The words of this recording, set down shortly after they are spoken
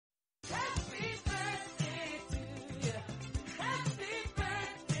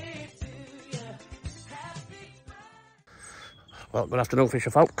Well, good afternoon, fisher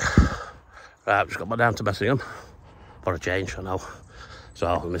folk. Right, I've just got back down to Messingham for a change, I know.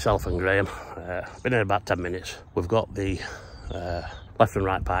 So, myself and Graham, been here about 10 minutes. We've got the left and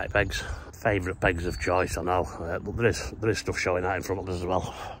right party pegs, favourite pegs of choice, I know. But there is stuff showing out in front of us as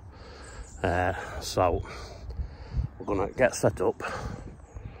well. So, we're going to get set up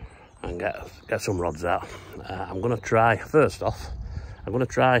and get some rods out. I'm going to try, first off,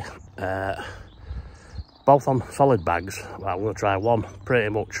 both on solid bags. Well, I'm going to try one pretty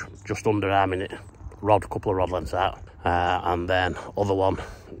much just under arming it, couple of rod lengths out, and then other one,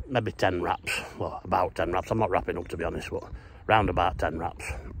 maybe 10 wraps, well, about 10 wraps. I'm not wrapping up, to be honest, but round about 10 wraps.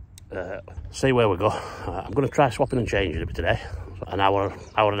 See where we go. I'm going to try swapping and changing it today. An hour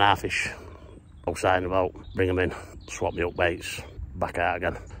and a half-ish. No sign about bring them in, swap me up baits, back out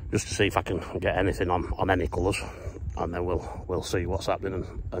again, just to see if I can get anything on any colours, and then we'll see what's happening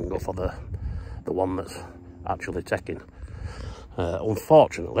and go for the one that's actually taking.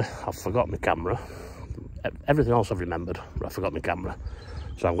 Unfortunately, I've forgot my camera. Everything else I've remembered, but I forgot my camera.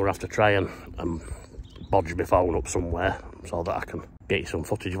 So I'm going to have to try and bodge my phone up somewhere so that I can get you some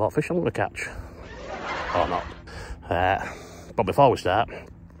footage of what fish I'm going to catch. Or not. But before we start,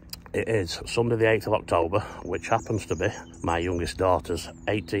 it is Sunday the 8th of October, which happens to be my youngest daughter's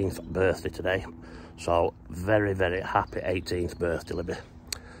 18th birthday today. So very, very happy 18th birthday, Libby.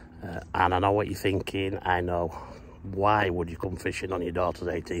 And I know what you're thinking, I know. Why would you come fishing on your daughter's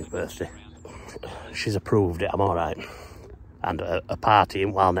 18th birthday? She's approved it, I'm alright. And a party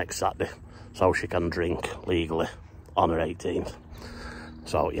in while next Saturday, so she can drink legally on her 18th.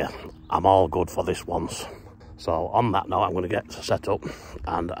 So yeah, I'm all good for this once. So on that note, I'm going to get set up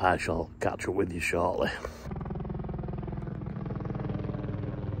and I shall catch up with you shortly.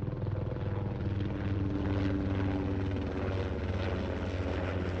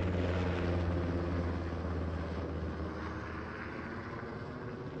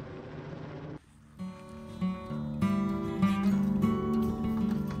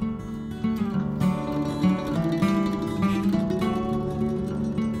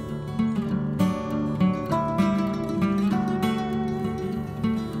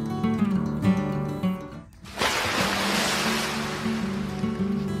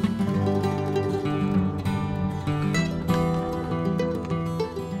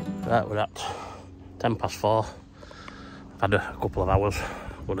 Right, we're at 10 past 4. I've had a couple of hours.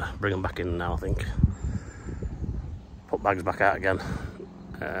 I'm going to bring them back in now, I think. Put bags back out again.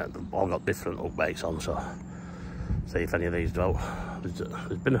 They've all got different hook baits on, so see if any of these don't.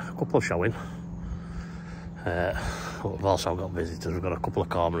 There's been a couple showing. We've also got visitors. We've got a couple of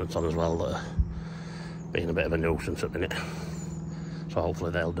cormorants on as well that are being a bit of a nuisance at the minute. So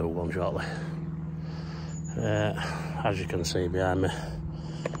hopefully they'll do one shortly. As you can see behind me,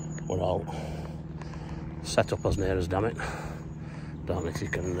 we're all set up as near as, damn it. Don't know if you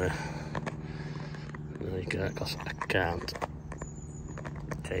can, because I can't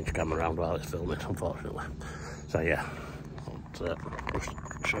change camera around while it's filming, unfortunately. So yeah, I'll just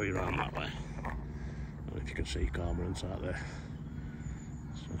show you around that way. I don't know if you can see cormorants out there.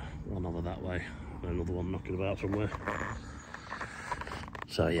 So one over that way, and another one knocking about somewhere.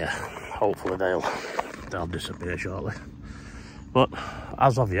 So yeah, hopefully they'll disappear shortly. But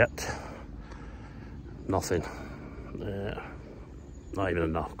as of yet, nothing. Not even a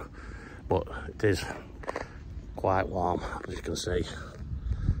knock. But it is quite warm, as you can see.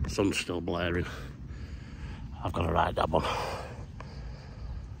 Sun's still blaring. I've got a right dab on.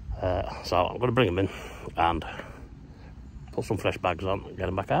 So I'm going to bring them in and put some fresh bags on and get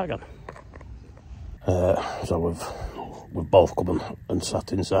them back out again. So we've both come and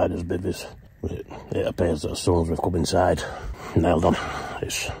sat inside as bivvies. It appears that as soon as we've come inside, nailed on,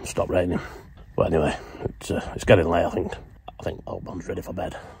 it's stopped raining. But anyway, it's getting late, I think. I think old man's ready for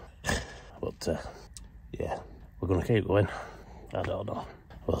bed. But yeah, we're going to keep going. I don't know.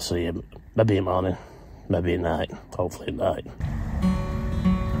 We'll see him maybe in the morning, maybe at night, hopefully at night.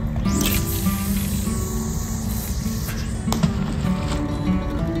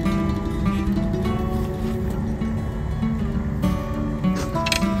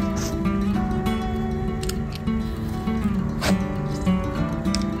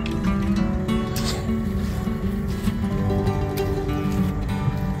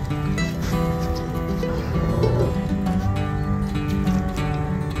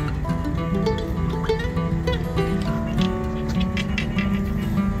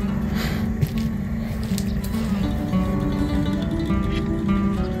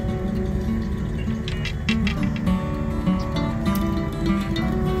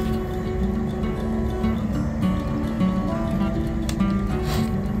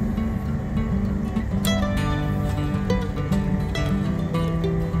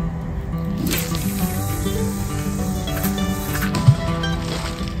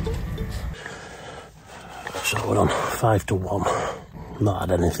 So we're on 5 to 1. Not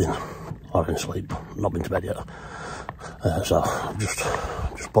had anything, or in sleep, not been to bed yet. So I've just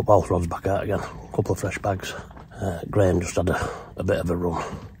put both rods back out again. A couple of fresh bags. Graham just had a bit of a run.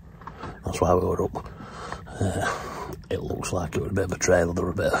 That's why we were up. It looks like it was a bit of a trail. There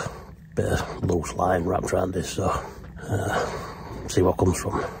were a bit of loose line wrapped around this. So see what comes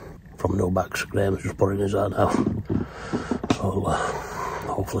from no bags. Graham's just putting his out now. So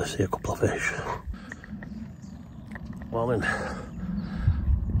hopefully see a couple of fish. Morning.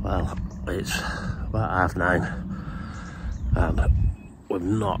 Well, it's about 9:30 and we've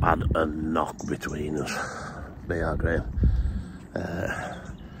not had a knock between us, me and Graham. I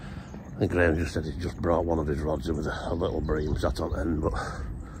think Graham just said he just brought one of his rods. It was a little bream sat on end, but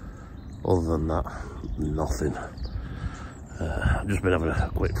other than that, nothing. I've just been having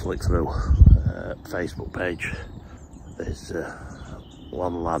a quick flick through Facebook page. There's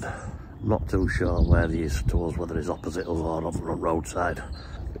one lad, not too sure where he is towards, whether he's opposite us or on the roadside.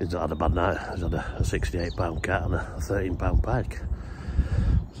 He's had a bad night. He's had a 68-pound cat and a 13-pound pike.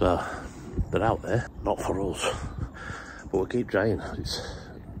 So they're out there, not for us, but we'll keep trying.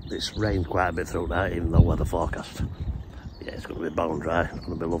 It's rained quite a bit through night, even though weather forecast. Yeah, it's going to be bone dry. It's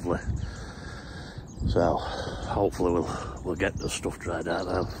going to be lovely. So hopefully we'll get the stuff dried out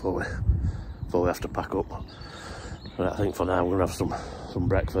now before we have to pack up. But I think for now we're going to have some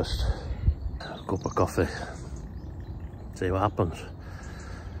breakfast, a cup of coffee, see what happens.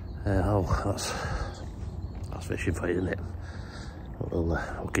 That's fishing for you, isn't it?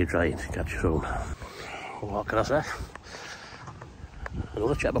 We'll keep trying to catch you soon. What can I say?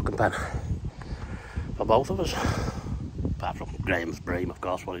 Another checkbook and pen for both of us. Apart from Graham's bream, of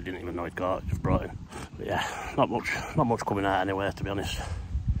course, what he didn't even know he'd caught, just brought in. But yeah, not much coming out anywhere, to be honest.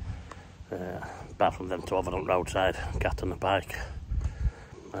 Apart from them two over on the roadside, cat and the pike.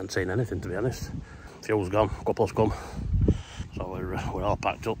 I haven't seen anything, to be honest. Fuel's gone, a couple's come. So we're all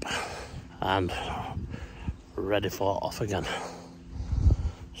packed up and ready for off again.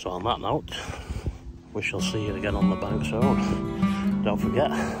 So on that note, we shall see you again on the bank soon. Don't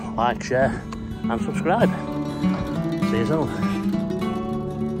forget, like, share and subscribe. See you soon.